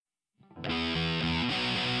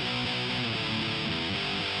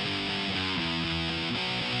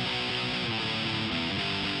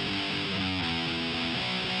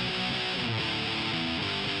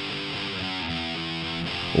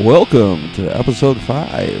Welcome to episode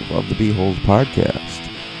 5 of the Beeholes podcast.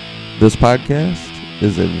 This podcast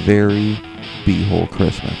is a very beehole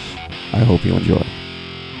Christmas. I hope you enjoy.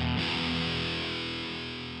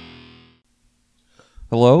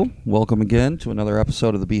 Hello, welcome again to another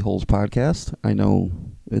episode of the Beeholes podcast. I know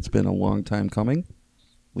it's been a long time coming.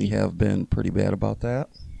 We have been pretty bad about that.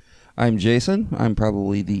 I'm Jason. I'm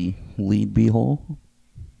probably the lead beehole.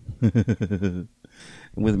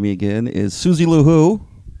 With me again is Susie-loo-hoo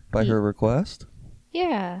by her request.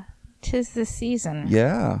 Yeah, 'tis the season.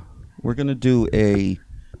 Yeah, we're going to do a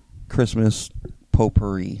Christmas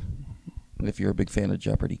potpourri. If you're a big fan of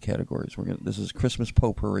Jeopardy categories, this is Christmas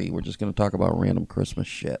potpourri. We're just going to talk about random Christmas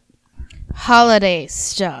shit. Holiday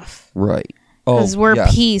stuff. Right. Because we're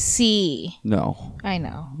PC. No. I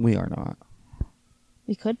know. We are not.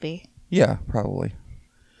 We could be. Yeah, probably.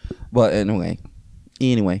 But anyway,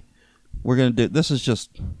 we're going to do, this is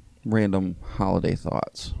just random holiday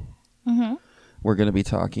thoughts. Mm-hmm. We're going to be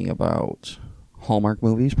talking about Hallmark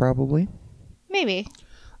movies, probably. Maybe.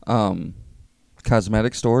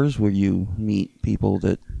 Cosmetic stores where you meet people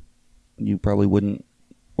that you probably wouldn't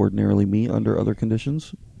ordinarily meet under other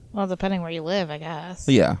conditions. Well, depending where you live, I guess.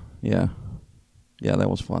 Yeah, that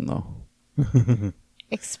was fun, though.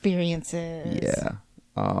 Experiences. Yeah.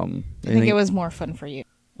 I think it was more fun for you.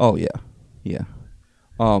 Oh, yeah.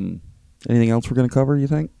 Anything else we're going to cover, you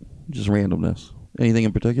think? Just randomness. Anything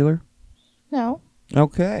in particular? No.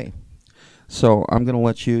 Okay. So I'm going to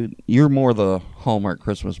let you're more the Hallmark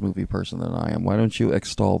Christmas movie person than I am. Why don't you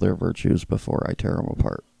extol their virtues before I tear them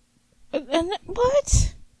apart?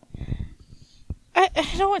 What? I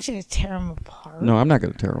don't want you to tear them apart. No, I'm not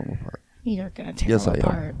going to tear them apart. You're going to tear them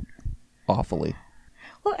apart. Am. Awfully.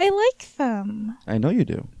 Well, I like them. I know you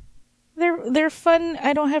do. They're fun.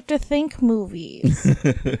 I don't have to think movies.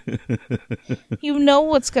 You know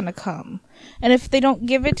what's going to come. And if they don't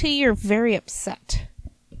give it to you, you're very upset.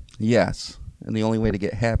 Yes. And the only way to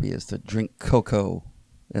get happy is to drink cocoa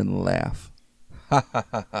and laugh. Ha ha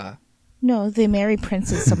ha ha. No, they marry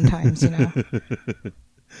princes sometimes, you know.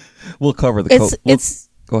 We'll cover the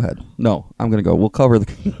Go ahead. No, I'm going to go. We'll cover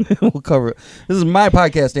This is my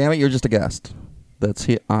podcast, damn it. You're just a guest. That's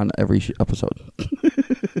here on every episode.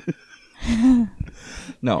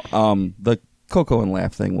 No, the cocoa and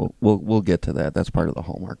laugh thing, we'll get to that. That's part of the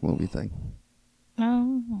Hallmark movie thing.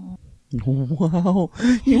 Oh. Wow.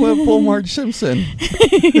 You went full Marge Simpson.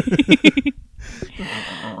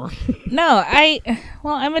 No,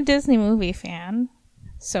 I'm a Disney movie fan.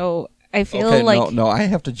 So I feel No, I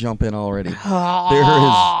have to jump in already. There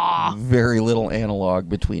is very little analog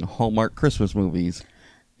between Hallmark Christmas movies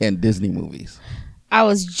and Disney movies. I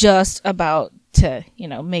was just about to,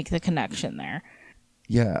 make the connection there.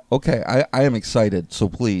 Yeah, okay. I am excited, so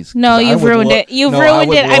please. No, you've ruined it. You've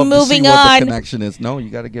ruined it. I'm moving on. What the connection is. No, you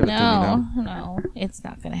got to give it to me now. No, it's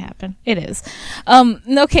not going to happen. It is.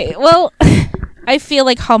 Okay, well, I feel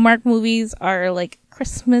like Hallmark movies are like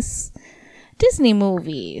Christmas Disney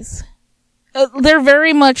movies. They're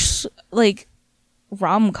very much like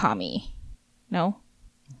rom-com-y. No?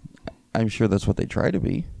 I'm sure that's what they try to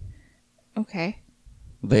be. Okay.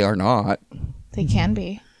 They are not. They can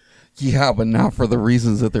be. Yeah, but not for the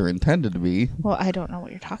reasons that they're intended to be. Well, I don't know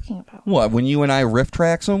what you're talking about. What, when you and I riff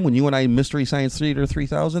tracks them? When you and I Mystery Science Theater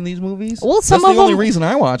 3000 these movies? Well, that's the only reason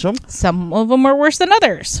I watch them. Some of them are worse than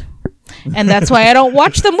others. And that's why I don't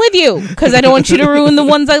watch them with you. Because I don't want you to ruin the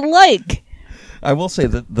ones I like. I will say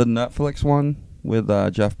that the Netflix one with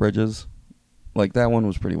Jeff Bridges, like that one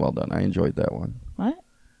was pretty well done. I enjoyed that one. What?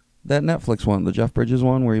 That Netflix one, the Jeff Bridges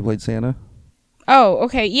one where he played Santa. Oh,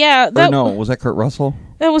 okay. Yeah. Was that Kurt Russell?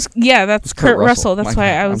 That's Kurt Russell. That's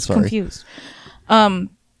why I was confused. Yeah,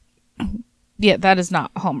 that is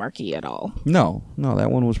not Hallmarky at all. No, that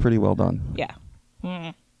one was pretty well done. Yeah.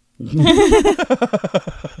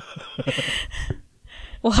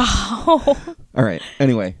 Wow. All right.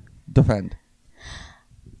 Anyway, defend.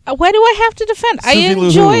 Why do I have to defend? I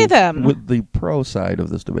enjoy them. With the pro side of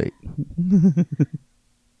this debate.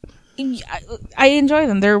 I enjoy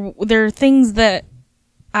them. They're things that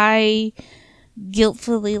I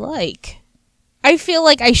guiltfully like. I feel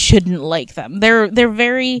like I shouldn't like them. They're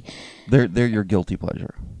your guilty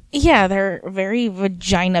pleasure. Yeah, they're very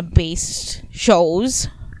vagina-based shows.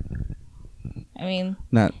 I mean,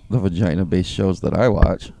 not the vagina-based shows that I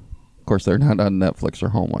watch. Of course, they're not on Netflix or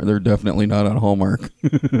Hallmark. They're definitely not on Hallmark.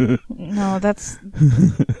 No, that's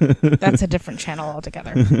a different channel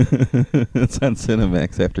altogether. It's on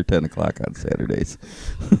Cinemax after 10 o'clock on Saturdays.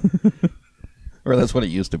 Or that's what it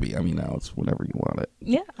used to be. I mean, now it's whenever you want it.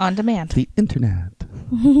 Yeah, on demand. The internet.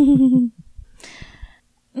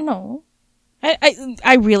 No.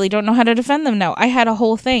 I really don't know how to defend them now. I had a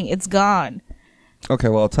whole thing. It's gone. Okay,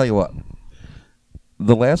 well, I'll tell you what.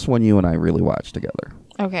 The last one you and I really watched together,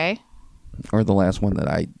 Okay. or the last one that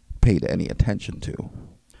I paid any attention to,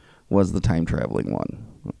 was the time traveling one.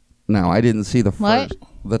 Now, I didn't see the What?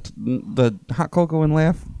 first, the Hot Cocoa and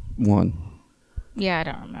Laugh one. Yeah, I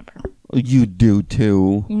don't remember. You do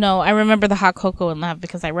too. No, I remember the Hot Cocoa and Laugh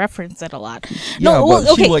because I reference it a lot. Yeah, No, but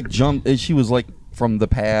okay. she like jumped. She was like from the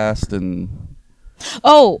past, and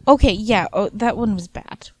Oh, okay, yeah. Oh, that one was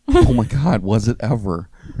bad. oh my God, was it ever?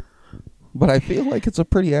 But I feel like it's a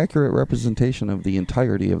pretty accurate representation of the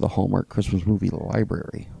entirety of the Hallmark Christmas movie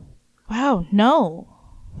library. Wow, no.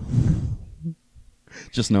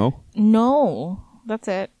 Just no? No. That's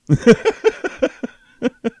it.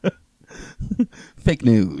 Fake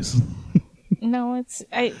news. No, it's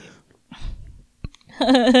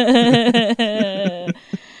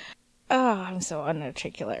Oh, I'm so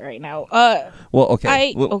unarticulate right now. Well,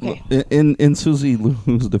 okay. Okay. In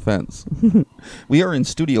Susie-loo-hoo's defense, we are in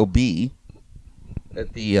Studio B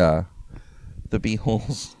at the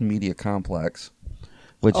B-Holes Media Complex,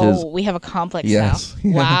 which is we have a complex yes, now.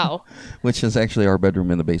 yeah. Wow. Which is actually our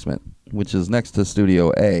bedroom in the basement, which is next to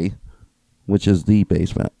Studio A, which is the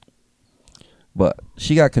basement. But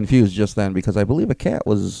she got confused just then because I believe a cat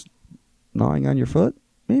was gnawing on your foot,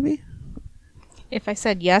 maybe? If I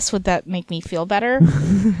said yes, would that make me feel better?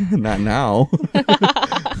 Not now.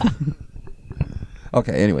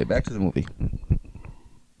 Okay, anyway, back to the movie.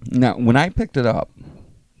 Now, when I picked it up,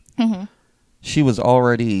 she was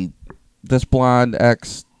already... This blonde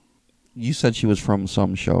ex, you said she was from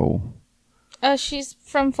some show. She's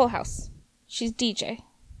from Full House. She's DJ.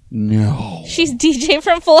 No. She's DJ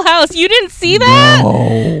from Full House. You didn't see that?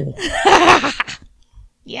 No.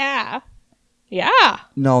 Yeah. Yeah.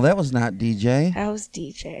 No, that was not DJ. That was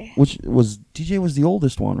DJ. Which was... DJ was the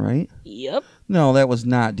oldest one, right? Yep. No, that was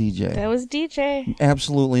not DJ. That was DJ.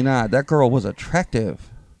 Absolutely not. That girl was attractive.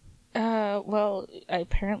 Well,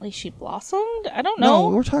 apparently she blossomed. I don't know.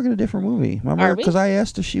 No, we're talking a different movie. Remember? Are we? Because I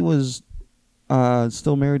asked if she was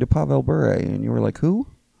still married to Pavel Bure, and you were like, who?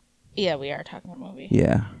 Yeah, we are talking a movie.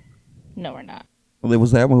 Yeah. No, we're not. Well, it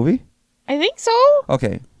was that movie? I think so.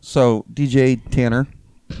 Okay, so DJ Tanner,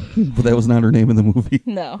 but that was not her name in the movie.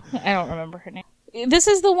 No, I don't remember her name. This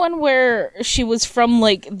is the one where she was from,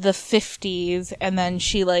 like, the 50s, and then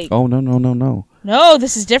she, like... Oh, no. No,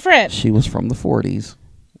 this is different. She was from the 40s.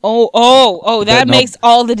 That makes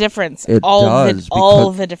all the difference. All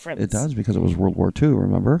the difference. It does, because it was World War II,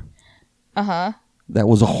 remember? Uh-huh. That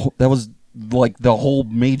was like the whole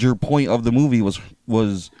major point of the movie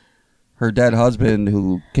was her dead husband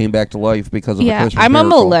who came back to life because of a Christmas I'm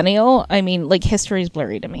miracle. a millennial. I mean, like, history's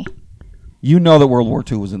blurry to me. You know that World War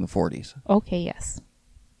II was in the 40s. Okay, yes.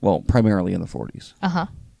 Well, primarily in the 40s. Uh-huh.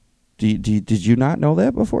 Did you not know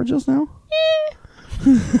that before just now?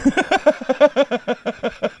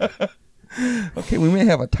 Okay, we may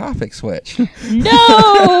have a topic switch.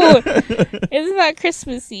 No! It's not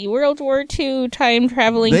Christmassy. World War II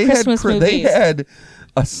time-traveling Christmas movies. They had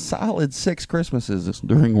a solid 6 Christmases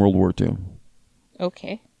during World War II.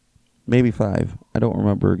 Okay. Maybe 5. I don't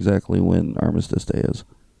remember exactly when Armistice Day is.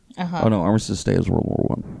 Uh-huh. Oh, no, Armistice Day is World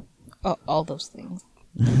War One. All those things.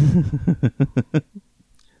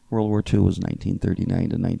 World War II was 1939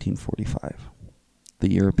 to 1945.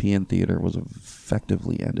 The European theater was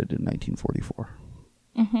effectively ended in 1944.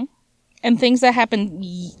 Mm-hmm. And things that happened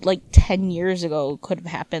like 10 years ago could have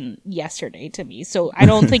happened yesterday to me. So I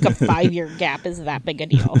don't think a 5-year gap is that big a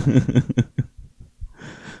deal.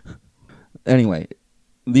 Anyway,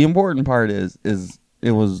 the important part is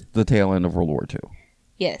it was the tail end of World War II.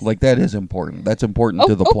 Yes. Like, that is important. That's important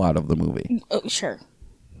to the plot of the movie. Oh, sure.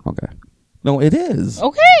 Okay. No, it is.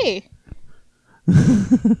 Okay.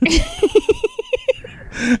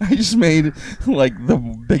 I just made, like, the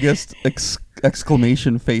biggest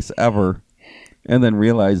exclamation face ever, and then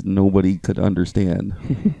realized nobody could understand.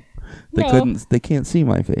 They can't see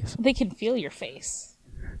my face. They can feel your face.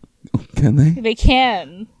 Can they? They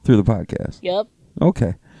can. Through the podcast? Yep.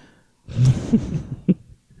 Okay.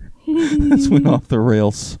 This went off the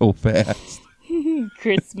rails so fast.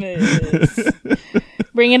 Christmas.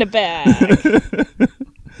 Bringing it back.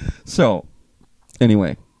 So,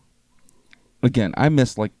 anyway. Again, I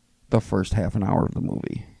missed like the first half an hour of the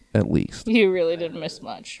movie, at least. You really didn't miss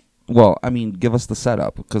much. Well, I mean, give us the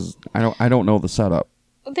setup, because I don't know the setup.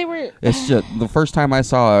 They were... It's just, the first time I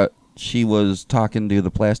saw it, she was talking to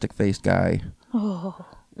the plastic-faced guy. Oh.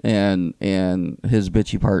 And his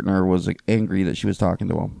bitchy partner was angry that she was talking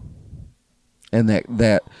to him. And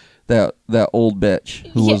that old bitch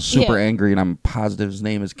who was super angry, and I'm positive his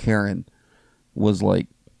name is Karen, was like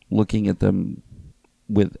looking at them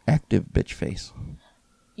with active bitch face.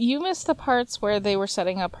 You missed the parts where they were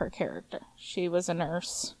setting up her character. She was a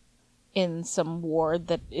nurse in some ward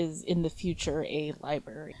that is in the future a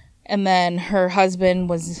library. And then her husband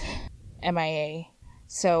was MIA.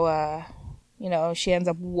 So, she ends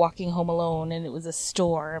up walking home alone, and it was a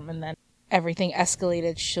storm, and then everything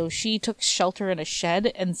escalated. So she took shelter in a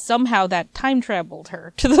shed, and somehow that time traveled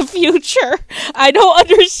her to the future. I don't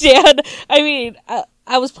understand. I mean,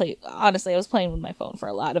 I was playing with my phone for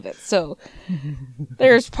a lot of it. So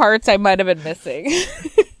there's parts I might have been missing.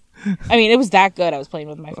 I mean, it was that good. I was playing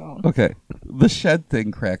with my phone. Okay. The shed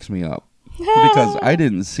thing cracks me up because I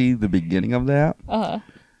didn't see the beginning of that. Uh-huh.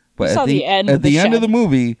 But at the end of the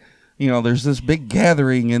movie, there's this big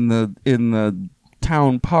gathering in the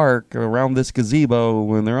town park around this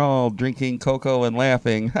gazebo, and they're all drinking cocoa and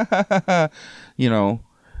laughing,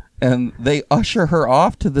 and they usher her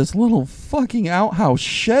off to this little fucking outhouse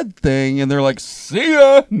shed thing, and they're like, "See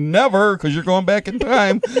ya, never, because you're going back in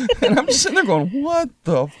time." And I'm just sitting there going, "What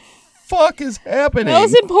the fuck is happening?" That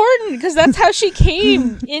was important because that's how she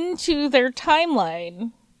came into their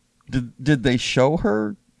timeline. Did they show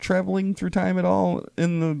her traveling through time at all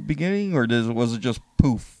in the beginning, or was it just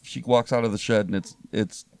poof? She walks out of the shed and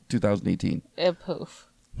it's 2018. Poof.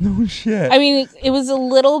 No shit. I mean, it was a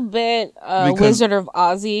little bit Wizard of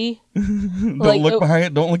Ozzy. Don't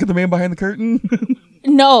look at the man behind the curtain.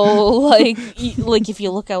 No, like if you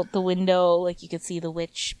look out the window, like you could see the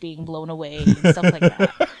witch being blown away and stuff like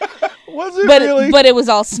that. Was it really? But it was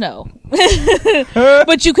all snow.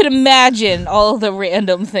 But you could imagine all the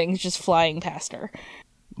random things just flying past her.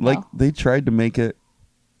 Like they tried to make it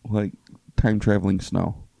like time traveling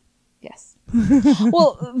snow. Yes.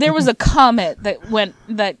 Well, there was a comet that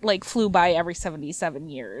flew by every 77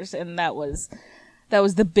 years, and that was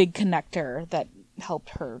the big connector that helped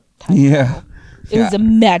her time travel. It was a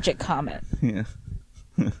magic comet. Yeah.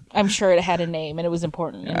 I'm sure it had a name and it was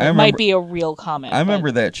important. And it might be a real comet. I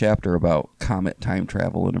remember that chapter about comet time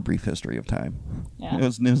travel in A Brief History of Time. Yeah. It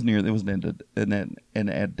was an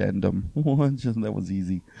addendum. That was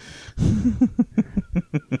easy.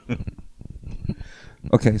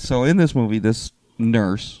 Okay, so in this movie, this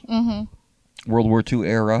nurse, World War II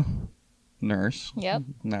era nurse,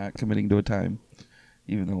 not committing to a time,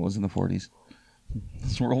 even though it was in the 40s.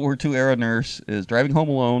 This World War II era nurse is driving home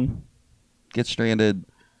alone, gets stranded,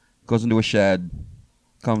 goes into a shed,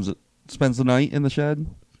 spends the night in the shed.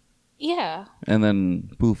 Yeah. And then,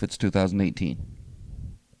 poof, it's 2018.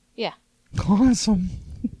 Yeah. Awesome.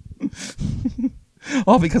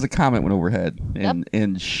 All because a comet went overhead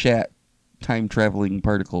and shat time-traveling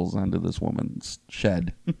particles onto this woman's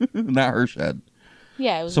shed. Not her shed.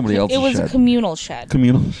 Yeah, it was somebody else's shed. It was a communal shed.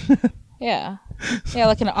 Communal shed. Yeah. Yeah,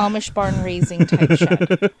 like an Amish barn raising type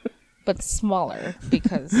shed. But smaller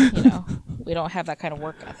because, we don't have that kind of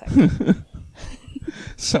work ethic.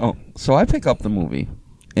 So I pick up the movie,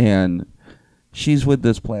 and she's with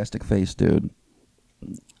this plastic face dude,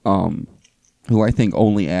 who I think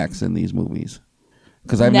only acts in these movies.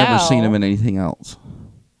 Because I've never seen him in anything else.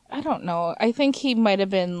 I don't know. I think he might have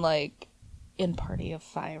been, in Party of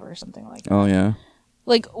Five or something like that. Oh, yeah?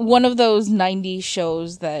 Like, one of those 90s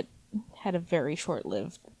shows that had a very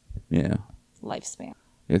short-lived lifespan.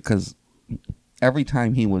 Yeah, because every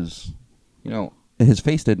time he was, his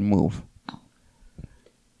face didn't move.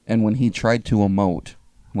 And when he tried to emote,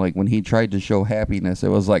 like when he tried to show happiness, it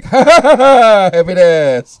was like, ha ha ha ha,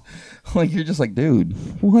 happiness. Like, you're just like, dude,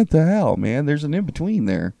 what the hell, man? There's an in-between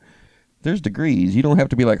there. There's degrees. You don't have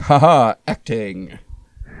to be like, ha, acting.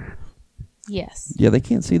 Yes. Yeah, they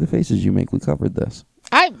can't see the faces you make. We covered this.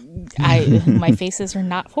 My faces are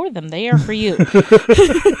not for them. They are for you.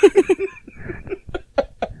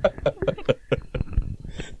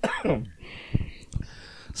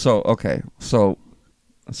 So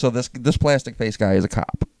this plastic face guy is a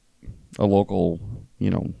cop, a local,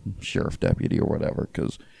 sheriff deputy or whatever.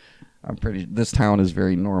 Because this town is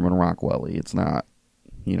very Norman Rockwell-y. It's not,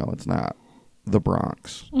 it's not the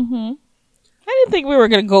Bronx. Mm-hmm. I didn't think we were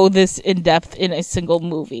going to go this in depth in a single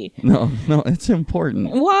movie. No, it's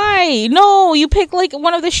important. Why? No, you pick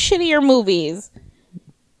one of the shittier movies.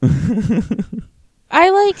 I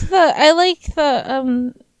like the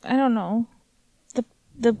I don't know,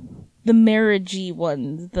 the marriagey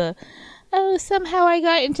ones. Somehow I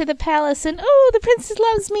got into the palace and the princess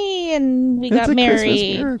loves me and we got married.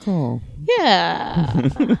 It's a Christmas miracle. Yeah.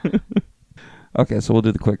 Okay, so we'll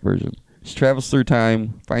do the quick version. She travels through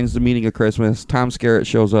time, finds the meaning of Christmas. Tom Skerritt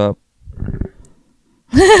shows up.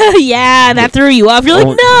 Yeah, that threw you off. You're like,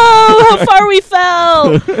 no, how far we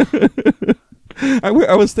fell.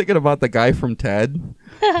 I was thinking about the guy from Ted.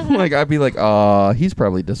 Like, I'd be like, he's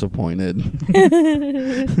probably disappointed.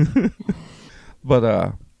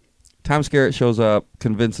 But Tom Skerritt shows up,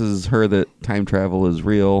 convinces her that time travel is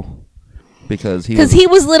real because he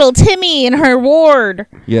was little Timmy in her ward.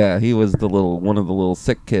 Yeah, he was one of the little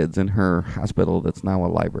sick kids in her hospital that's now a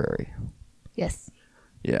library. Yes.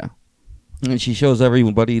 Yeah. And she shows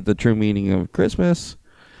everybody the true meaning of Christmas.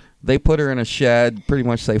 They put her in a shed, pretty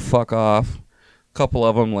much say fuck off. A couple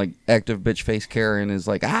of them, like active bitch face Karen, is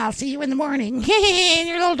like, I'll see you in the morning. And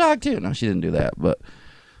your little dog too. No, she didn't do that, but...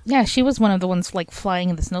 Yeah, she was one of the ones like flying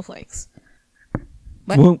in the snowflakes.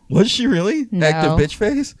 What? Well, was she really? No. Active bitch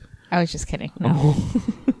face? I was just kidding. No. Oh.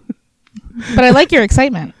 But I like your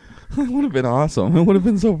excitement. That would have been awesome. It would have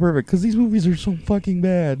been so perfect because these movies are so fucking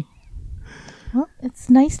bad. Well, it's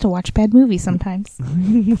nice to watch bad movies sometimes.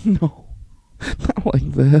 No. Not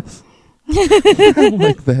like this. Not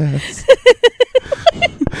like this.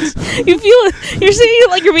 You're saying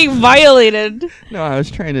like you're being violated. No, I was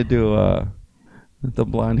trying to do the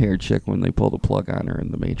blonde-haired chick when they pull the plug on her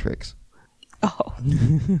in The Matrix. Oh.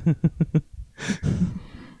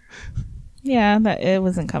 Yeah, it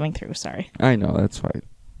wasn't coming through. Sorry. I know, that's fine.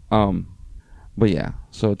 But yeah,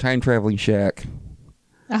 so time traveling shack.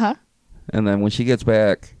 Uh-huh. And then when she gets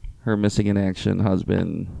back, her missing in action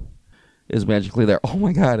husband is magically there. Oh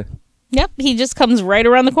my god. Yep, he just comes right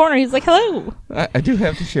around the corner. He's like, hello. I do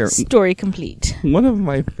have to share. Story complete. One of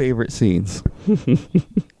my favorite scenes.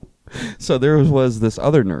 So there was this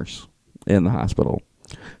other nurse in the hospital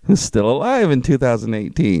who's still alive in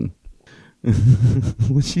 2018.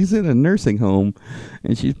 She's in a nursing home,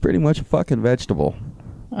 and she's pretty much a fucking vegetable.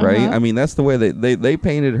 Right? I mean, that's the way they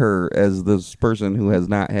painted her as this person who has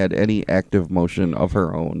not had any active motion of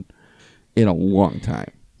her own in a long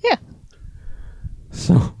time. Yeah.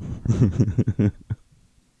 So,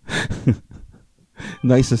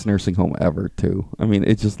 nicest nursing home ever, too. I mean,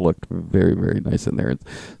 it just looked very, very nice in there. It's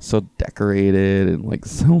so decorated and, like,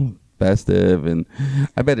 so festive, and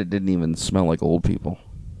I bet it didn't even smell like old people.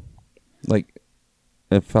 Like,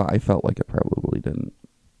 I felt like it probably didn't.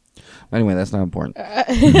 Anyway, that's not important. Like,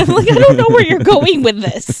 I don't know where you're going with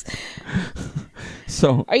this.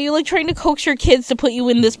 So, are you like trying to coax your kids to put you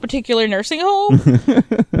in this particular nursing home?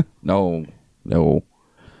 No.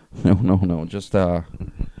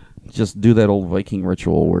 Just do that old Viking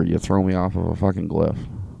ritual where you throw me off of a fucking cliff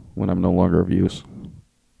when I'm no longer of use.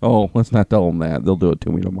 Oh, let's not tell them that. They'll do it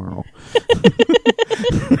to me tomorrow.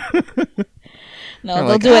 No,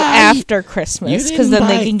 they'll do it after Christmas because then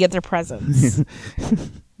they can get their presents.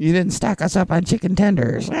 You didn't stock us up on chicken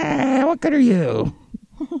tenders. What good are you?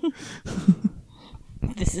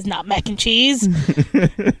 This is not mac and cheese.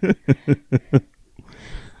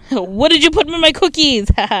 What did you put in my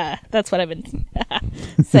cookies? That's what I've been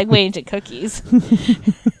segueing to cookies.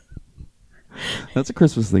 That's a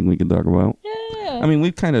Christmas thing we can talk about. Yeah. I mean,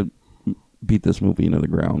 we've kind of beat this movie into the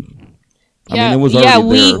ground. Yeah, I mean, it was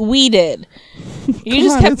already there. we did. You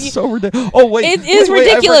just kept. It's so ridiculous. Oh wait, it is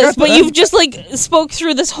ridiculous. But you've just like spoke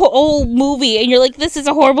through this whole movie, and you're like, "This is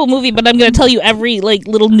a horrible movie," but I'm going to tell you every like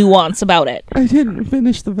little nuance about it. I didn't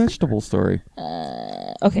finish the vegetable story.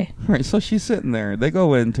 Okay. All right, so she's sitting there. They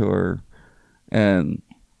go into her, and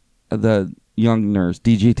the young nurse,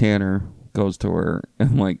 DG Tanner, goes to her,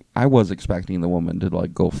 and like I was expecting the woman to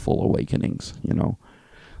like go full awakenings, you know,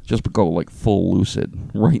 just go like full lucid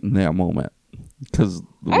right in that moment. Because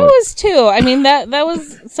I was too. I mean that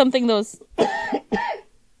was something that was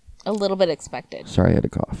a little bit expected. Sorry, I had a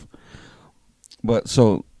cough. But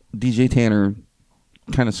so DJ Tanner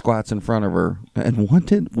kind of squats in front of her, and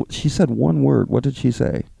she said one word? What did she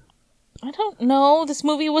say? I don't know. This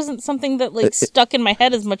movie wasn't something that like stuck in my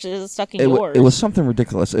head as much as it stuck in yours. It was something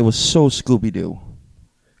ridiculous. It was so Scooby Doo,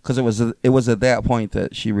 because it was at that point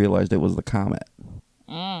that she realized it was the comet.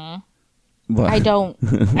 But I don't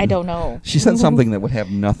know. She said something that would have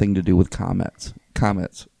nothing to do with comets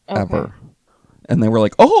ever. And they were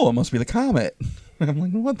like, "Oh, it must be the comet." And I'm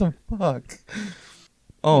like, "What the fuck?"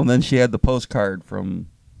 Oh, and then she had the postcard from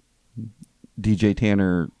DJ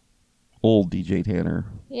Tanner, old DJ Tanner.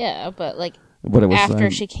 Yeah, but it was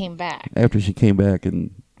after she came back. After she came back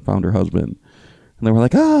and found her husband. And they were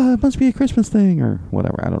like, "Oh, it must be a Christmas thing," or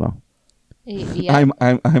whatever. I don't know. Yeah.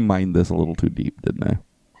 I mined this a little too deep, didn't I?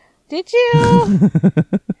 Did you?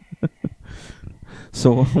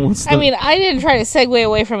 So what's I mean, I didn't try to segue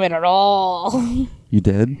away from it at all. You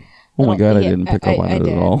did? Oh my god, I didn't pick up on it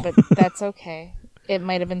at all. But that's okay. It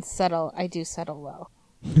might have been subtle. I do settle well.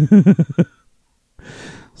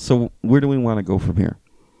 So where do we want to go from here?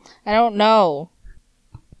 I don't know.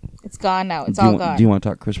 It's gone now. It's all gone. Do you want to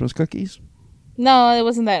talk Christmas cookies? No, it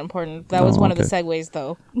wasn't that important. That was one of the segues,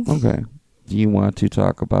 though. Okay. Do you want to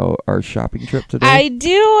talk about our shopping trip today? I do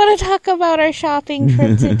want to talk about our shopping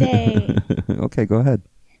trip today. Okay, go ahead.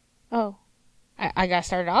 Oh, I got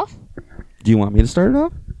started off? Do you want me to start it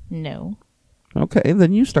off? No. Okay,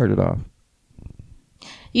 then you start it off.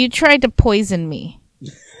 You tried to poison me.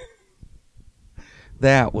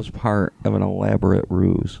 That was part of an elaborate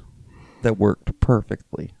ruse that worked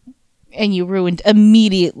perfectly. And you ruined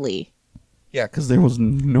immediately. Yeah, because there was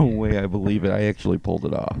no way I believe it. I actually pulled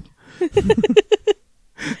it off.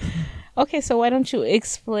 Okay, so why don't you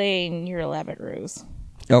explain your elaborate ruse?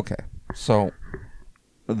 Okay, so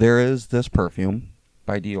there is this perfume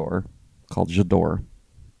by Dior called J'adore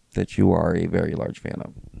that you are a very large fan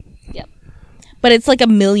of. Yep. But it's like $1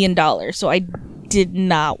 million, so I did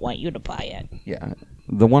not want you to buy it. Yeah,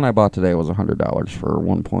 the one I bought today was $100 for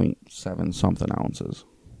 1.7 something ounces.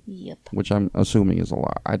 Yep. Which I'm assuming is a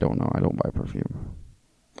lot. I don't know. I don't buy perfume.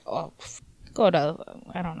 Oh, go to,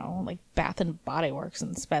 I don't know, like Bath and Body Works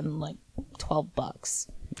and spend like $12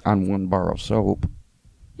 On one bar of soap.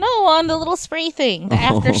 No, on the little spray thing, the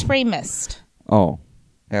after spray mist. Oh,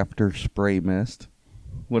 after spray mist.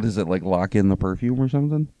 What is it, like lock in the perfume or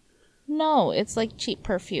something? No, it's like cheap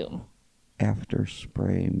perfume. After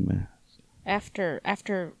spray mist.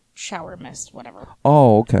 After shower mist, whatever.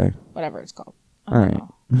 Oh, okay. Whatever it's called. All right.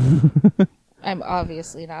 I'm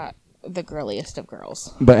obviously not the girliest of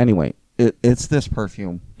girls. But anyway, it's this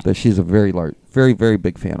perfume that she's a very large, very, very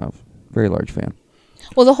big fan of. Very large fan.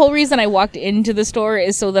 Well, the whole reason I walked into the store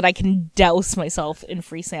is so that I can douse myself in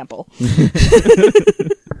free sample.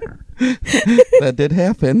 That did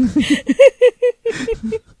happen.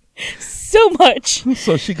 So much.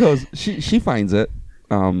 So she goes, she finds it,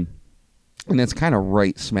 and it's kind of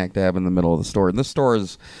right smack dab in the middle of the store. And this store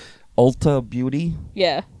is Ulta Beauty.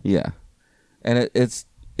 Yeah. Yeah. And it's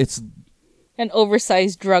an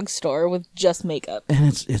oversized drugstore with just makeup.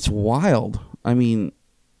 And it's wild. I mean,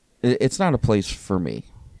 it's not a place for me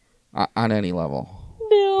on any level.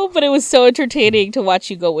 No, but it was so entertaining to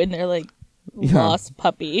watch you go in there like lost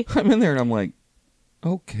puppy. I'm in there and I'm like,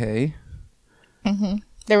 okay. Mm-hmm.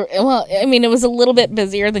 Well, I mean, it was a little bit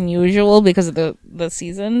busier than usual because of the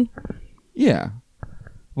season. Yeah.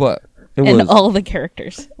 But it and was all the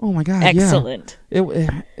characters. Oh my god! Excellent.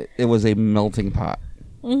 Yeah. It was a melting pot.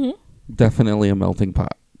 Mm-hmm. Definitely a melting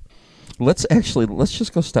pot. Let's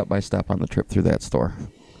just go step by step on the trip through that store,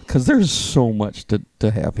 because there's so much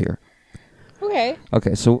to have here. Okay.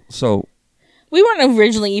 Okay. So we weren't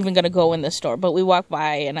originally even going to go in the store, but we walked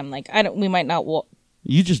by, and I'm like, we might not walk.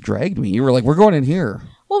 You just dragged me. You were like, we're going in here.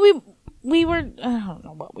 Well, we were. I don't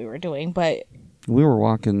know what we were doing, but we were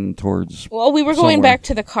walking towards. Well, we were going back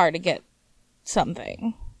to the car to get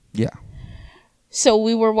something. Yeah. So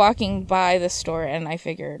we were walking by the store, and I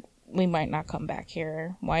figured we might not come back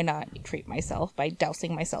here. Why not treat myself by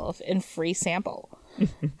dousing myself in free sample?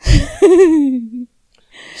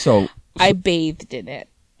 So I bathed in it.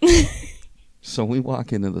 So we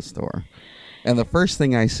walk into the store, and the first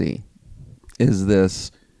thing I see is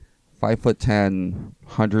this 5'10",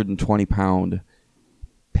 120-pound,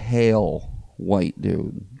 pale white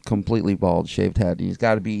dude, completely bald, shaved head. He's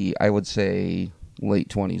got to be, I would say, late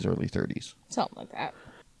 20s, early 30s. Something like that.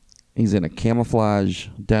 He's in a camouflage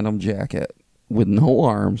denim jacket with no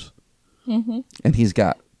arms, and he's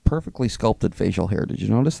got perfectly sculpted facial hair. Did you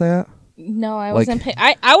notice that? No, I wasn't.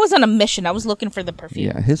 I was on a mission. I was looking for the perfume.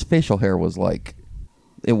 Yeah, his facial hair was like,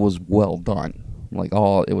 it was well done. Like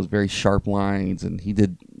it was very sharp lines, and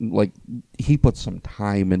he put some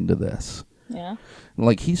time into this. Yeah.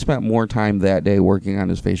 Like, he spent more time that day working on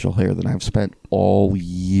his facial hair than I've spent all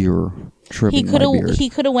year trimming my beard. He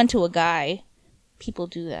could have went to a guy. People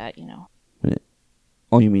do that, you know.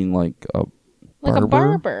 Oh, you mean like a barber? Like a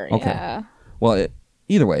barber, okay. Yeah. Well,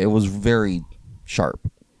 either way, it was very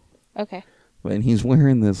sharp. Okay. And he's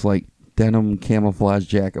wearing this, like, denim camouflage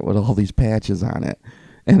jacket with all these patches on it.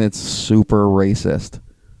 And it's super racist.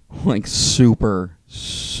 Like, super,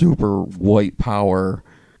 super white power.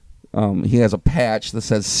 He has a patch that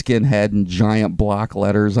says skinhead in giant block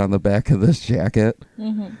letters on the back of this jacket.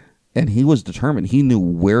 Mm-hmm. And he was determined. He knew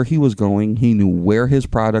where he was going. He knew where his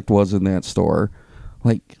product was in that store.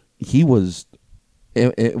 Like, he was...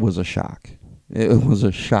 It was a shock. It was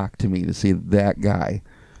a shock to me to see that guy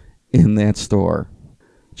in that store,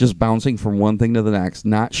 just bouncing from one thing to the next,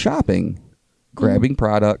 not shopping, grabbing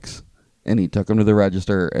products, and he took them to the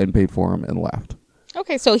register and paid for them and left.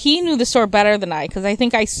 Okay, so he knew the store better than I, because I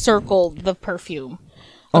think I circled the perfume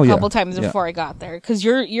a couple times before I got there. Because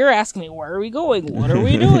you're asking me, where are we going? What are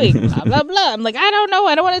we doing? Blah, blah, blah. I'm like, I don't know.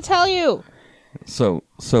 I don't want to tell you. So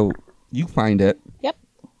you find it. Yep.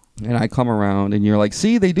 And I come around, and you're like,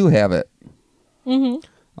 see, they do have it. Mm-hmm.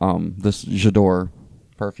 this J'adore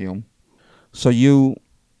perfume. So you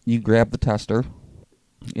grab the tester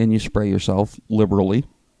and you spray yourself liberally.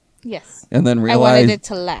 Yes. And then I wanted it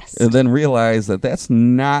to last. And then realize that that's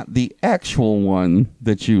not the actual one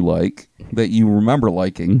that you like, that you remember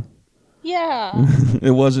liking. Yeah.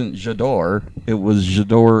 It wasn't J'adore. It was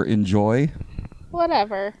J'adore Enjoy.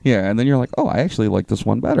 Whatever. Yeah, and then you're like, oh, I actually like this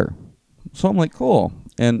one better. So I'm like, cool.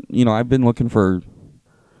 And, I've been looking for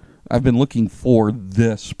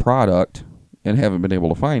this product and haven't been able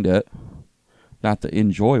to find it. Not the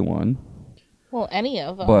Enjoy one. Well, any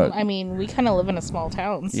of them. But, I mean, we kind of live in a small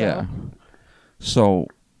town, so. Yeah. So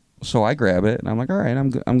I grab it and I'm like, all right, I'm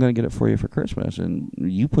going to get it for you for Christmas. And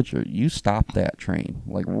you stop that train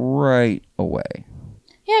like right away.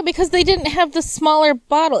 Yeah, because they didn't have the smaller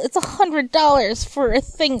bottle. It's $100 for a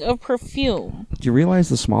thing of perfume. Do you realize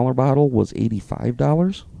the smaller bottle was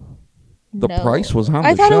 $85? The price was on the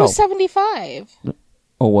shelf. I thought it was $75.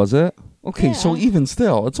 Oh, was it? Okay, Yeah. so even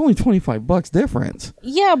still, it's only $25 difference.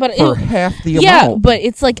 Yeah, but for half the amount. Yeah, but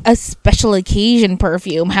it's like a special occasion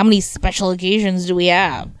perfume. How many special occasions do we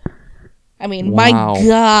have? I mean, my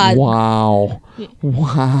God. Wow.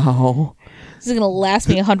 This is going to last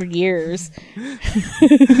me 100 years.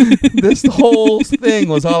 This whole thing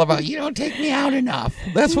was all about, you don't take me out enough.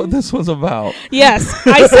 That's what this was about. Yes,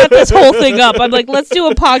 I set this whole thing up. I'm like, let's do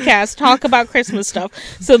a podcast, talk about Christmas stuff,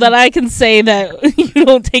 so that I can say that you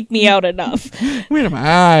don't take me out enough. When am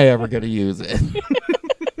I ever going to use it?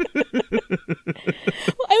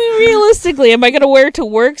 I mean, realistically, am I going to wear it to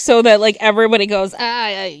work so that like everybody goes,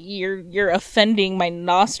 you're offending my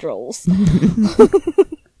nostrils?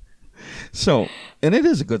 So, and it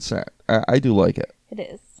is a good scent. I do like it. It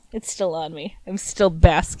is. It's still on me. I'm still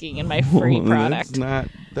basking in my free product.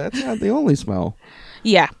 That's not the only smell.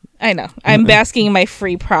 Yeah, I know. I'm basking in my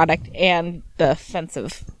free product and the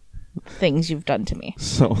offensive things you've done to me.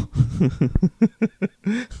 So,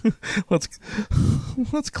 let's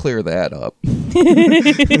clear that up.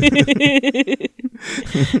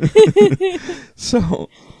 So,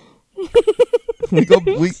 we go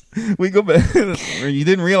back. You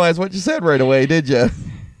didn't realize what you said right away, did you?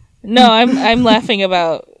 No, I'm laughing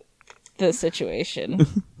about the situation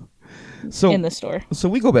in the store. So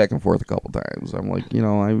we go back and forth a couple times. I'm like,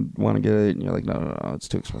 I want to get it, and you're like, no, it's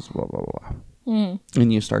too expensive, blah blah blah.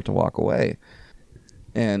 And you start to walk away,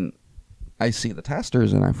 and I see the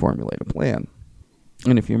testers, and I formulate a plan.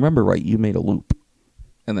 And if you remember right, you made a loop,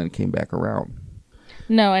 and then came back around.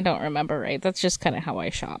 No, I don't remember right. That's just kind of how I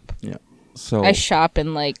shop. Yeah. So I shop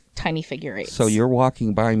in like tiny figure eights. So you're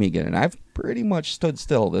walking by me again, and I've pretty much stood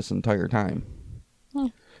still this entire time.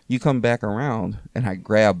 You come back around, and I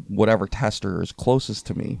grab whatever tester is closest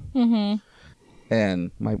to me. Mm-hmm.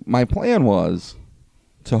 And my plan was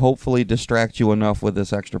to hopefully distract you enough with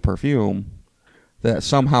this extra perfume that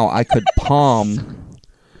somehow I could palm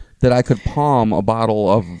a bottle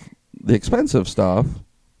of the expensive stuff.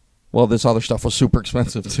 Well, this other stuff was super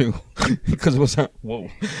expensive too, because it was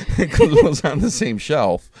on the same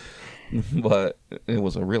shelf. But it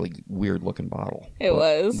was a really weird looking bottle. It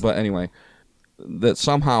was. But anyway, that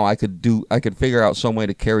somehow I could figure out some way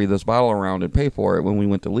to carry this bottle around and pay for it when we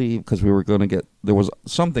went to leave, because we were going to get, there was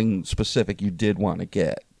something specific you did want to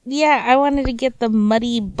get. Yeah, I wanted to get the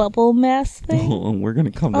muddy bubble mask thing. And we're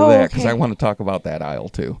going to come to that, because I want to talk about that aisle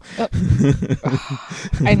too.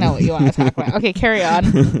 I know what you want to talk about. Okay, carry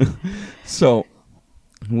on. So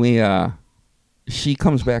she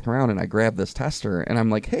comes back around, and I grab this tester, and I'm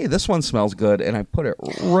like, hey, this one smells good, and I put it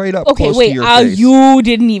right up close to your face. You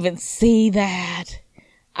didn't even say that.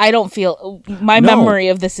 I don't feel, my memory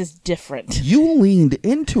of this is different. You leaned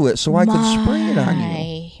into it so I could spray it on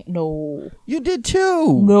you. No. You did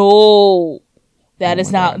too. No. That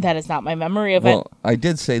is not my memory of it. Well, I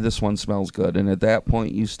did say this one smells good, and at that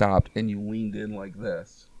point you stopped and you leaned in like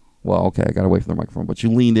this. Well, okay, I got away from the microphone, but you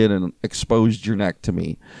leaned in and exposed your neck to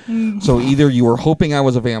me. So either you were hoping I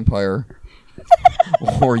was a vampire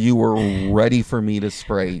or you were ready for me to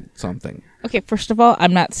spray something. Okay, first of all,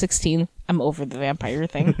 I'm not 16. I'm over the vampire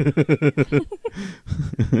thing.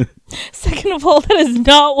 Second of all, that is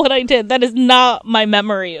not what I did. That is not my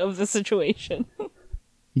memory of the situation.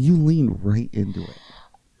 You leaned right into it.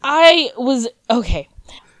 Okay.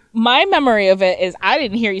 My memory of it is I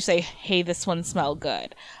didn't hear you say, hey, this one smelled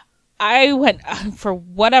good. I went, for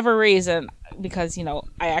whatever reason, because,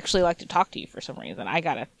 I actually like to talk to you for some reason. I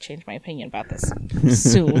gotta change my opinion about this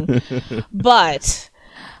soon. But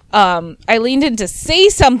I leaned in to say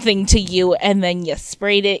something to you, and then you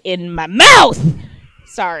sprayed it in my mouth.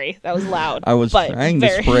 Sorry, that was loud. I was trying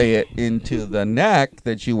to spray it into the neck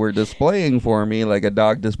that you were displaying for me, like a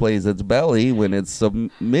dog displays its belly when it's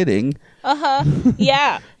submitting.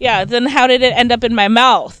 Yeah. Then how did it end up in my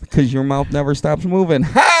mouth? Because your mouth never stops moving.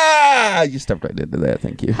 Ha! You stepped right into that.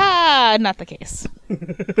 Thank you. Ha! Not the case.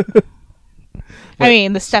 I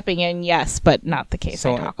mean, the stepping in, yes, but not the case.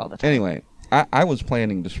 I talk all the time. Anyway, I was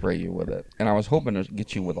planning to spray you with it, and I was hoping to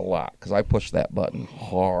get you with a lot because I pushed that button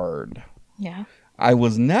hard. Yeah. I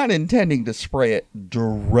was not intending to spray it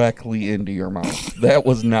directly into your mouth. That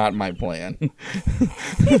was not my plan.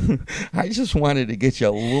 I just wanted to get you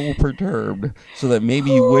a little perturbed so that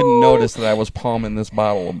maybe you wouldn't notice that I was palming this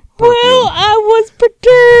bottle of perfume. Well, I was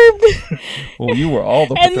perturbed. Well, you were all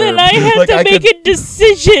the perturbed. And then I had to make a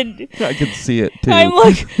decision. I could see it, too. I'm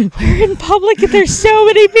like, we're in public and there's so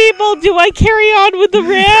many people. Do I carry on with the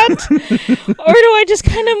rant? Or do I just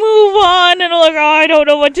kind of move on? And I'm like, I don't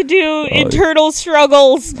know what to do. Internal struggles.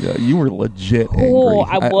 Yeah, you were legit angry. Oh,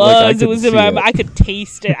 I was. It was in my. I could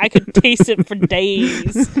taste it. I could taste it for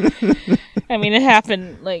days. I mean, it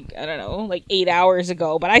happened like, I don't know, like 8 hours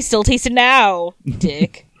ago, but I still taste it now,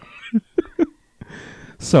 dick.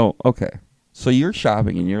 So, okay. So you're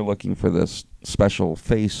shopping and you're looking for this special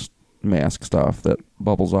face mask stuff that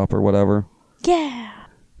bubbles up or whatever. Yeah.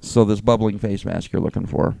 So this bubbling face mask you're looking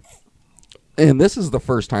for. And this is the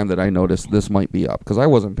first time that I noticed this might be up because I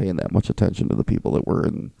wasn't paying that much attention to the people that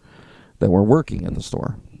were working in the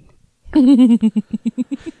store.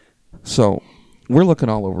 So we're looking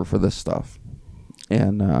all over for this stuff.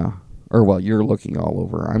 And you're looking all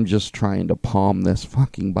over. I'm just trying to palm this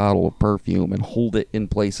fucking bottle of perfume and hold it in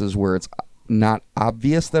places where it's not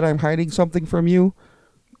obvious that I'm hiding something from you.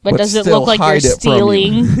 But does it look like you're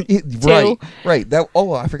stealing? Right.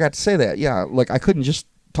 I forgot to say that. Yeah, like I couldn't just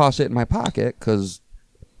toss it in my pocket because,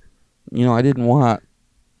 I didn't want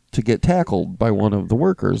to get tackled by one of the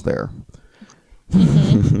workers there.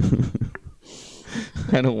 Mm-hmm.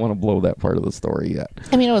 I don't want to blow that part of the story yet.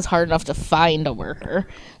 I mean, it was hard enough to find a worker.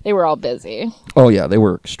 They were all busy. Oh, yeah, they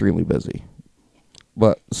were extremely busy.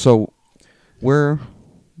 But, so, what are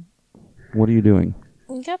you doing?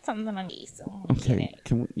 We got something on you, so okay.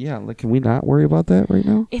 Can we not worry about that right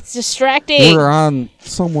now? It's distracting. We're on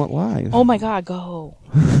somewhat live. Oh my God, go.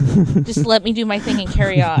 Just let me do my thing and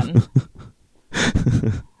carry on.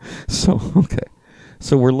 So, okay.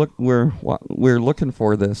 So we're looking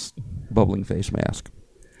for this bubbling face mask.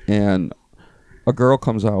 And a girl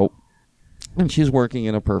comes out and she's working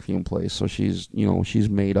in a perfume place, so she's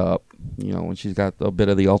made up, and she's got a bit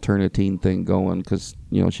of the alternatine thing going because,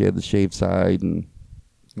 she had the shaved side and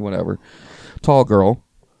whatever. Tall girl,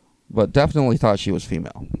 but definitely thought she was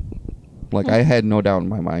female. Like, I had no doubt in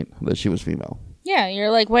my mind that she was female. Yeah, you're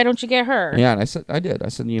like, why don't you get her? Yeah, and I said, why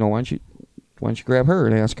don't you grab her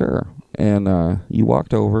and ask her? And you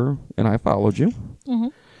walked over, and I followed you. Mm-hmm.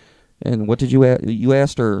 And what did you ask? You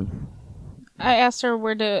asked her? I asked her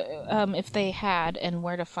where to, if they had, and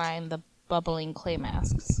where to find the bubbling clay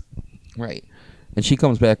masks. Right. And she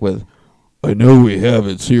comes back with, I know we have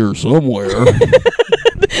it here somewhere.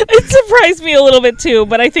 It surprised me a little bit too,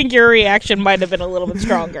 but I think your reaction might have been a little bit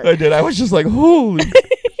stronger. I did. I was just like, holy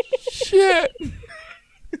shit.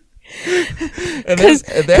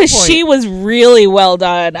 Because she was really well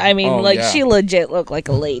done. I mean, she legit looked like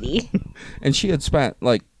a lady. And she had spent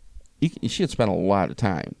a lot of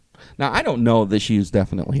time. Now, I don't know that she's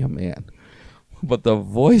definitely a man, but the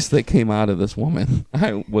voice that came out of this woman,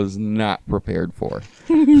 I was not prepared for.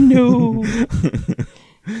 No.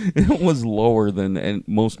 It was lower than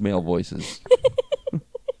most male voices.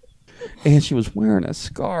 And she was wearing a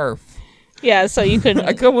scarf. Yeah, so you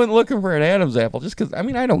couldn't. I went looking for an Adam's apple just because,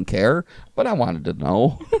 I don't care, but I wanted to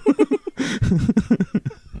know.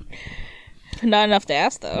 Not enough to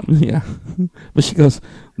ask, though. Yeah. But she goes,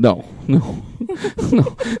 no.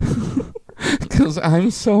 Because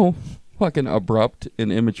I'm so fucking abrupt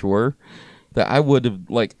and immature that I would have,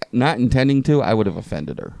 not intending to, I would have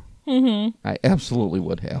offended her. Mm-hmm. I absolutely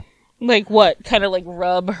would have. Like what? Kind of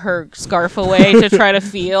rub her scarf away to try to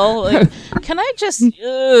feel? Can I just,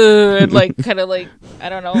 I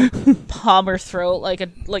don't know, palm her throat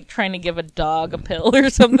like trying to give a dog a pill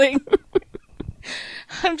or something?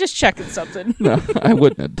 I'm just checking something. No, I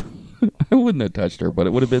wouldn't have touched her, but it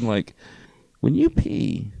would have been like, when you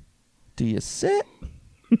pee, do you sit?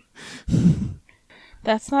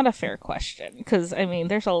 That's not a fair question, because,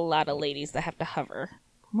 there's a lot of ladies that have to hover.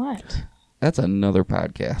 What? That's another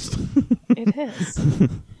podcast. It is.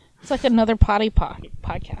 It's like another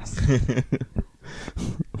podcast.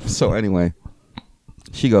 So anyway,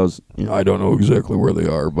 she goes, I don't know exactly where they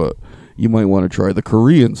are, but you might want to try the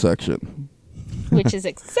Korean section. which is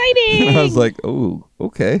exciting. And I was like, oh,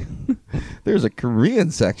 okay. There's a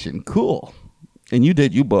Korean section. Cool. And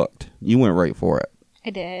you booked. You went right for it.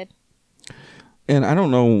 I did. And I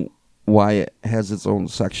don't know why it has its own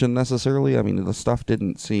section necessarily. I mean, the stuff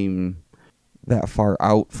didn't seem that far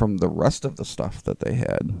out from the rest of the stuff that they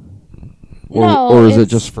had. Or is it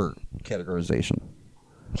just for categorization?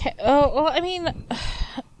 Well, I mean,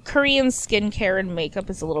 Korean skincare and makeup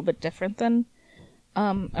is a little bit different than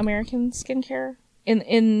American skincare.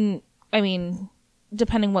 I mean,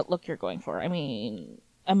 depending what look you're going for. I mean,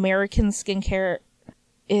 American skincare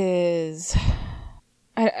is...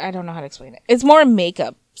 I don't know how to explain it. It's more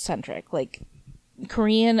makeup centric. Like,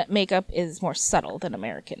 Korean makeup is more subtle than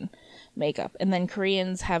American makeup. And then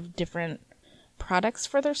Koreans have different products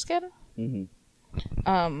for their skin.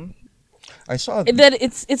 Mm-hmm. I saw that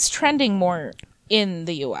it's trending more in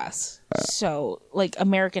the U.S. So, like,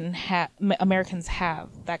 Americans have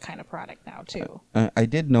that kind of product now, too. I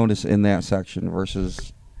did notice in that section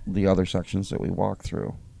versus the other sections that we walked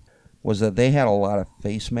through was that they had a lot of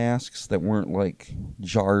face masks that weren't like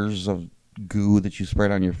jars of goo that you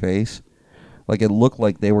spread on your face. Like, it looked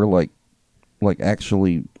like they were like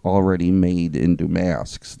actually already made into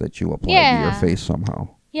masks that you applied to your face somehow.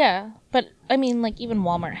 Yeah, but I mean, like, even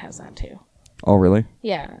Walmart has that too. Oh, really?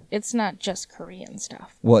 Yeah, it's not just Korean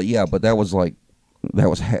stuff. Well, yeah, but that was like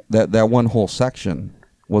that one whole section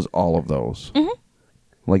was all of those. Mm-hmm.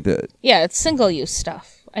 Like yeah, it's single-use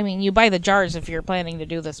stuff. I mean, you buy the jars if you're planning to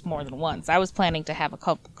do this more than once. I was planning to have a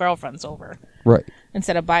couple girlfriends over. Right.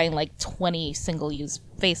 Instead of buying like 20 single-use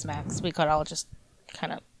face masks, we could all just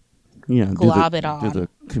kind of glob it on. Do the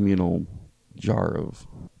communal jar of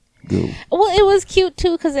goo. Well, it was cute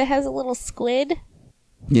too because it has a little squid.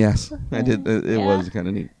 Yes, I did. It was kind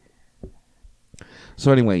of neat.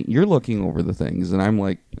 So anyway, you're looking over the things, and I'm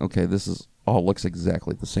like, okay, this is all looks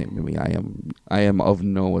exactly the same to me. I am of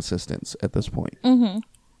no assistance at this point. Mm-hmm.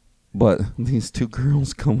 But these two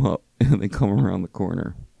girls come up, and they come around the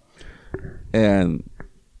corner. And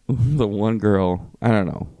the one girl, I don't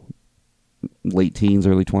know, late teens,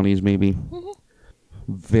 early 20s maybe. Mm-hmm.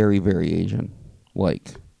 Very, very Asian.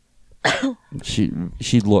 Like, she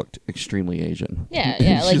looked extremely Asian.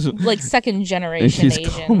 Yeah, like second generation and she's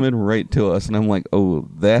Asian. Coming right to us, and I'm like, oh,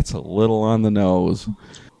 that's a little on the nose.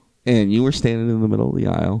 And you were standing in the middle of the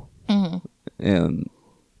aisle, mm-hmm. and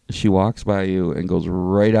she walks by you and goes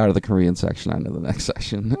right out of the Korean section onto the next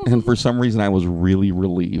section. Mm-hmm. And for some reason, I was really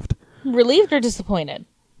relieved. Relieved or disappointed?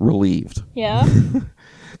 Relieved. Yeah?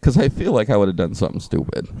 Because I feel like I would have done something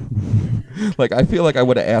stupid. Like, I feel like I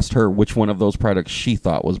would have asked her which one of those products she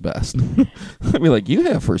thought was best. I'd be like, you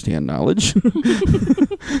have firsthand knowledge.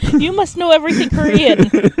 You must know everything Korean.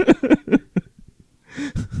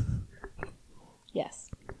 Yes.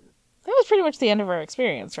 That was pretty much the end of our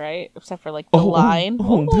experience, right? Except for, like, the line.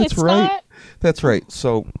 Oh, that's it's right. not. That's right.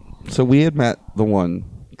 So we had met the one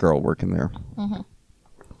girl working there. Mm-hmm.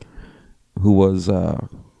 Who was,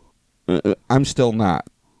 I'm still not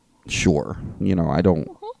sure. You know, I don't,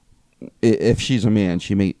 mm-hmm. If she's a man,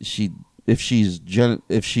 if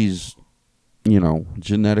she's, you know,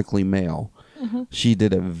 genetically male, mm-hmm. she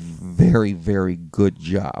did a very, very good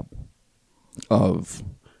job of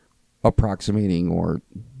approximating or,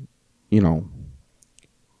 you know,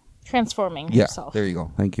 transforming yeah, herself. There you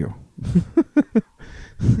go. Thank you.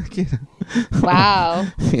 Wow.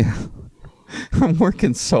 Yeah. I'm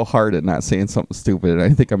working so hard at not saying something stupid, and I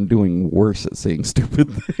think I'm doing worse at saying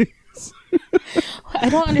stupid things. I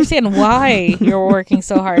don't understand why you're working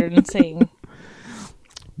so hard and saying.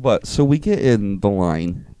 But so we get in the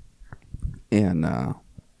line, and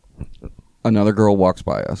another girl walks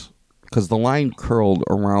by us because the line curled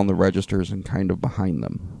around the registers and kind of behind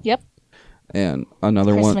them. Yep. And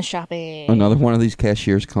another Christmas shopping. Another one of these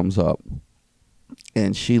cashiers comes up,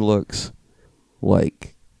 and she looks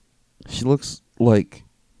like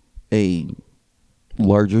a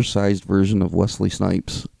larger sized version of Wesley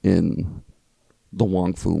Snipes in the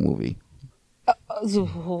Wong Fu movie.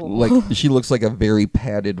 Like, she looks like a very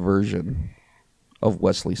padded version of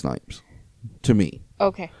Wesley Snipes to me.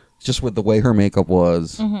 Okay. Just with the way her makeup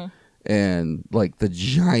was, mm-hmm. and like the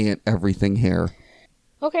giant everything hair.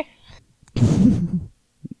 Okay.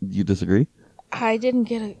 You disagree? I didn't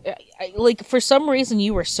get it. Like, for some reason,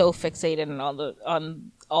 you were so fixated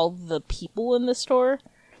on all the people in the store.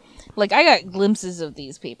 Like, I got glimpses of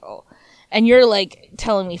these people, and you're like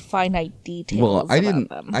telling me finite details. Well, I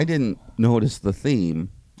about didn't notice the theme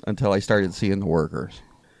until I started seeing the workers,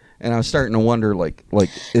 and I was starting to wonder, like,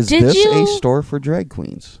 is this a store for drag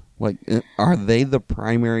queens? Like, are they the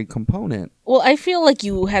primary component? Well, I feel like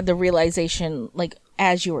you had the realization, like,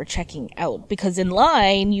 as you were checking out. Because in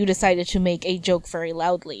line, you decided to make a joke very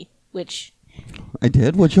loudly, which... I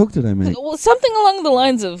did? What joke did I make? Well, something along the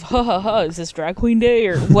lines of, ha ha ha, is this drag queen day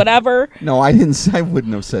or whatever? No, I didn't. I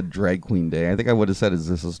wouldn't have said drag queen day. I think I would have said, is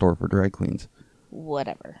this a store for drag queens?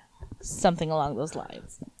 Whatever. Something along those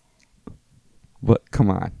lines. But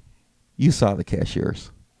come on. You saw the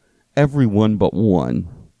cashiers. Everyone but one.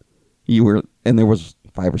 And there was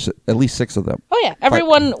 5 or 6, at least 6 of them. Oh yeah,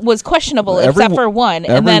 everyone was questionable except for one,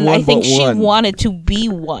 and then I think she wanted to be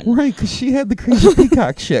one. Right, because she had the crazy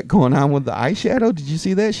peacock shit going on with the eyeshadow. Did you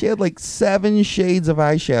see that? She had like 7 shades of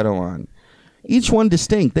eyeshadow on, each one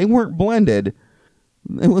distinct. They weren't blended.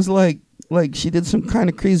 It was like she did some kind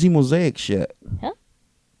of crazy mosaic shit. Huh?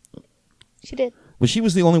 She did. But she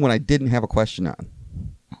was the only one I didn't have a question on.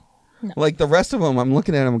 No. Like the rest of them, I'm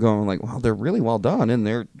looking at them going like, wow, they're really well done, and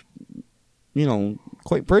they're,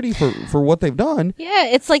 quite pretty for what they've done. Yeah,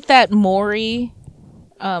 it's like that Maury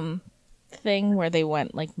thing where they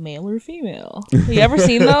went like male or female. You ever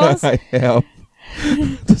seen those? I have.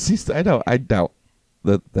 I doubt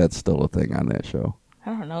that's still a thing on that show.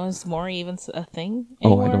 I don't know. Is Maury even a thing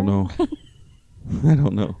anymore? Oh, I don't know. I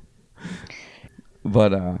don't know.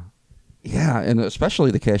 But, yeah, and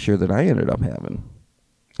especially the cashier that I ended up having.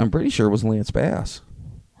 I'm pretty sure it was Lance Bass.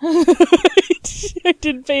 I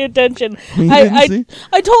didn't pay attention. I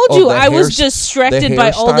told you I was distracted by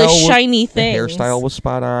all the shiny things. The hairstyle was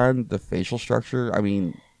spot on. The facial structure. I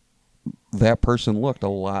mean, that person looked a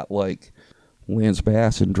lot like Lance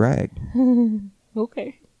Bass in drag.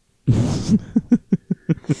 Okay.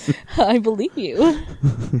 I believe you.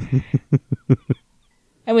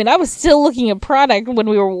 I mean, I was still looking at product when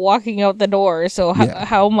we were walking out the door, so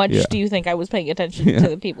how much do you think I was paying attention to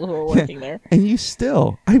the people who were working there? And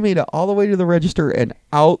I made it all the way to the register and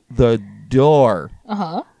out the door.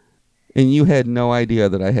 Uh-huh. And you had no idea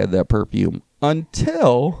that I had that perfume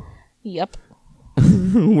until... Yep.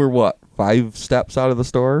 We're 5 steps out of the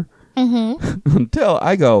store? Mm-hmm. Until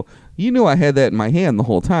I go, you knew I had that in my hand the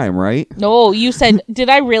whole time, right? No, you said, did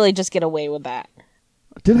I really just get away with that?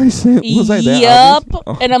 Did I say? Was I that Yup.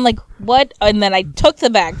 Oh. And I'm like, what? And then I took the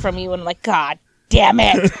bag from you and I'm like, God damn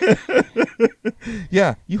it.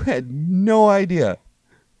 Yeah, you had no idea.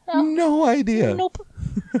 Oh. No idea. Nope.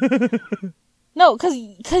 No, because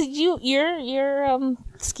your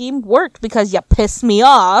scheme worked because you pissed me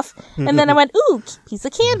off, and then I went, ooh, piece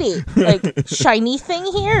of candy, like shiny thing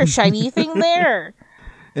here, shiny thing there.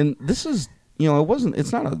 And this is,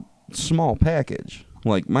 it's not a small package.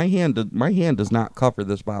 Like my hand does not cover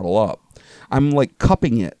this bottle up. I'm like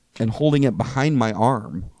cupping it and holding it behind my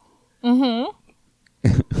arm. Mm-hmm.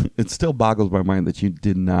 It still boggles my mind that you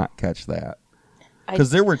did not catch that. Because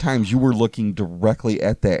there were times you were looking directly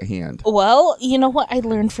at that hand. Well, you know what? I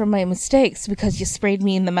learned from my mistakes because you sprayed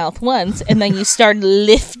me in the mouth once, and then you started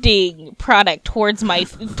lifting product towards my,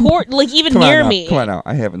 like even near me. Come on now.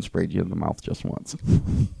 I haven't sprayed you in the mouth just once.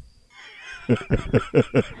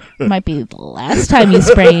 Might be the last time you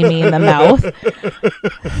spray me in the mouth.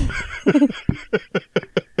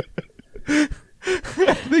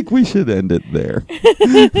 I think we should end it there.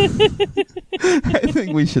 I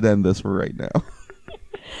think we should end this right now.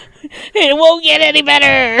 It won't get any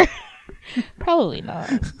better. Probably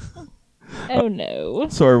not. Oh no.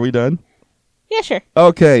 So are we done? Yeah, sure.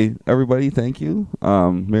 Okay, everybody, thank you.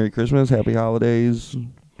 Merry Christmas, Happy Holidays,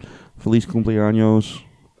 Feliz Cumpleaños.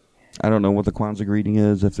 I don't know what the Kwanzaa greeting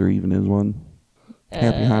is, if there even is one.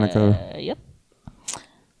 Happy Hanukkah. Yep.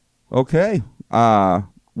 Okay.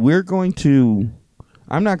 We're going to...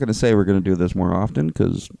 I'm not going to say we're going to do this more often,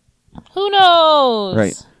 because... Who knows?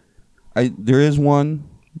 Right. There is one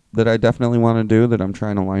that I definitely want to do that I'm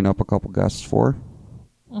trying to line up a couple guests for.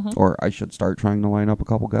 Mm-hmm. Or I should start trying to line up a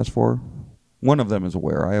couple guests for. One of them is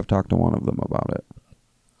aware. I have talked to one of them about it.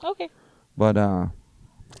 Okay. But,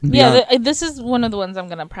 yeah, this is one of the ones I'm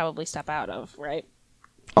going to probably step out of, right?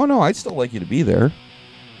 Oh, no, I'd still like you to be there.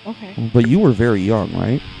 Okay. But you were very young,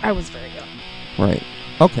 right? I was very young. Right.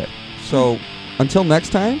 Okay. So, until next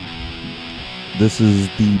time, this is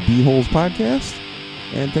the B-Holes Podcast,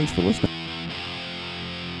 and thanks for listening.